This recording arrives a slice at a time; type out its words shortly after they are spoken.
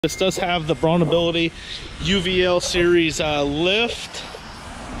This does have the Braunability UVL series lift,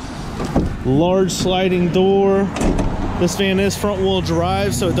 large sliding door. This van is front wheel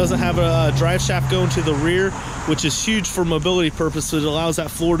drive, so it doesn't have a drive shaft going to the rear, which is huge for mobility purposes. It allows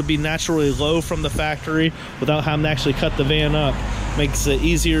that floor to be naturally low from the factory without having to actually cut the van up. Makes it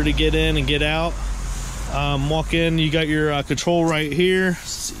easier to get in and get out. Walk in, you got your control right here.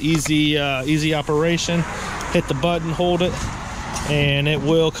 It's easy operation. Hit the button, hold it, and it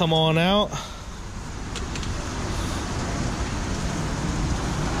will come on out.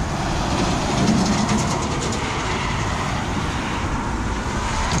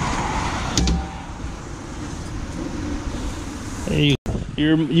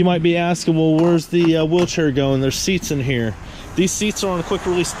 You might be asking, well, where's the wheelchair going? There's seats in here. These seats are on a quick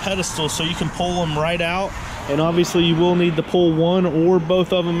release pedestal, so you can pull them right out, and obviously you will need to pull one or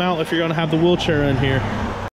both of them out if you're going to have the wheelchair in here.